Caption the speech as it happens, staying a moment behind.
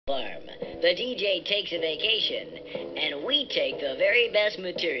farm. The DJ takes a vacation, and we take the very best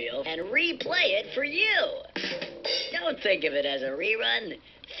material and replay it for you. Don't think of it as a rerun.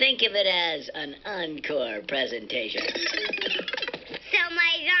 Think of it as an encore presentation.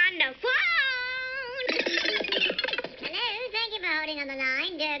 Someone's on the phone! Hello, thank you for holding on the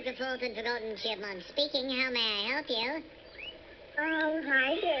line. Dirk, the fourth and forgotten chipmunk speaking. How may I help you?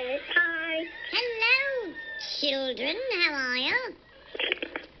 Hi, Dirk. Hi. Hello, children. How are you?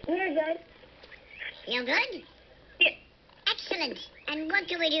 We're good. You're good? Yeah. Excellent. And what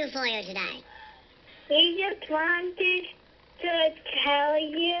can we do for you today? We just wanted to tell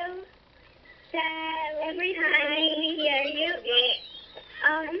you that every time we hear you,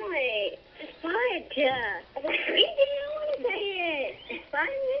 wait, just wanted to. We didn't want to say it. Why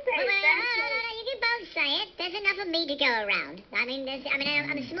did you say No, you can both say it. There's enough of me to go around.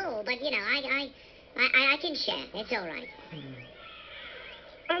 I'm small, but you know, I can share. It's all right.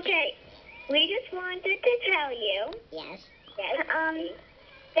 Okay, we just wanted to tell you. Yes.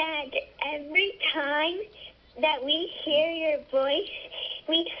 That every time that we hear your voice,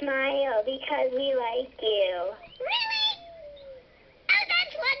 we smile because we like you. Really? Oh,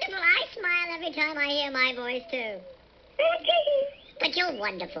 that's wonderful. I smile every time I hear my voice, too. But you're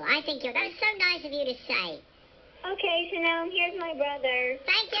wonderful. That is so nice of you to say. Okay, so now here's my brother.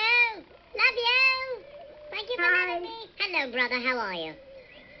 Thank you. Love you. Thank you for having me. Hello, brother. How are you?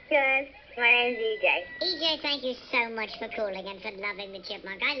 Good. My name's EJ. EJ, thank you so much for calling and for loving the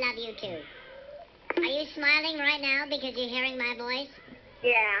chipmunk. I love you, too. Are you smiling right now because you're hearing my voice?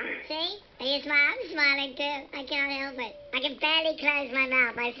 Yeah. See? Are you smiling? I'm smiling, too. I can't help it. I can barely close my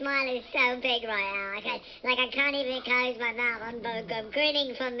mouth. My smile is so big right now. I can't even close my mouth. I'm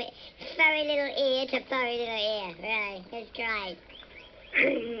grinning from furry little ear to furry little ear. Really. It's great.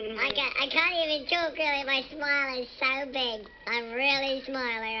 I can't even talk, really. My smile is so big. I'm really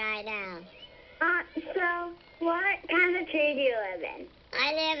smiling right now. So, what kind of tree do you live in?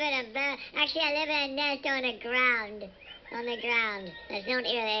 I live in a nest on the ground. On the ground. That's not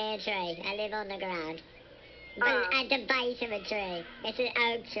really a tree. I live on the ground. But at the base of a tree. It's an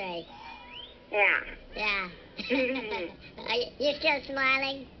oak tree. Yeah. Yeah. Are you still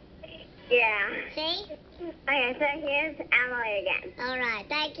smiling? Yeah. See? Okay, so here's Emily again. All right.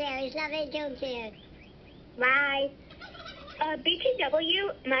 Thank you. It's lovely to talk to you. Bye.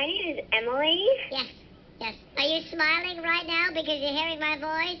 BTW, my name is Emily. Yes. Yes. Are you smiling right now because you're hearing my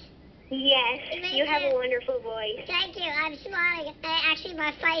voice? Yes, Me you have too. a wonderful voice. Thank you. I'm smiling. Actually,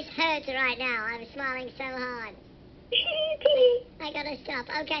 my face hurts right now. I'm smiling so hard. I gotta stop.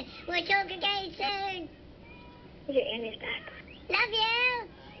 Okay. We'll talk again soon. Your Amy's back. Love you.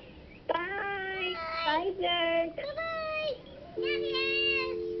 Bye. Bye. Bye, Dirk. Bye-bye. Love you.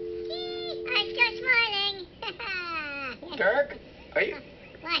 I'm still smiling. Dirk, are you,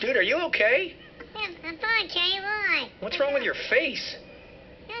 What? dude? Are you okay? Yeah, I'm fine, Jay. Why? What's wrong with your face?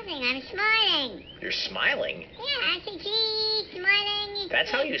 Nothing. I'm smiling. You're smiling. Yeah, I see cheese, smiling. That's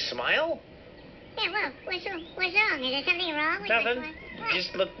how you smile? Yeah, well, what's wrong? Is there something wrong with Nothing. my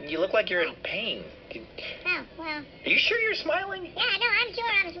smile? You look like you're in pain. Oh, well. Are you sure you're smiling? Yeah, no, I'm sure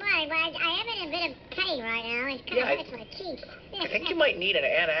I'm smiling, but I am in a bit of pain right now. It kind of hurts my cheeks. I think you might need an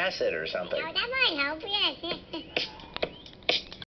antacid or something. Oh, that might help, yes.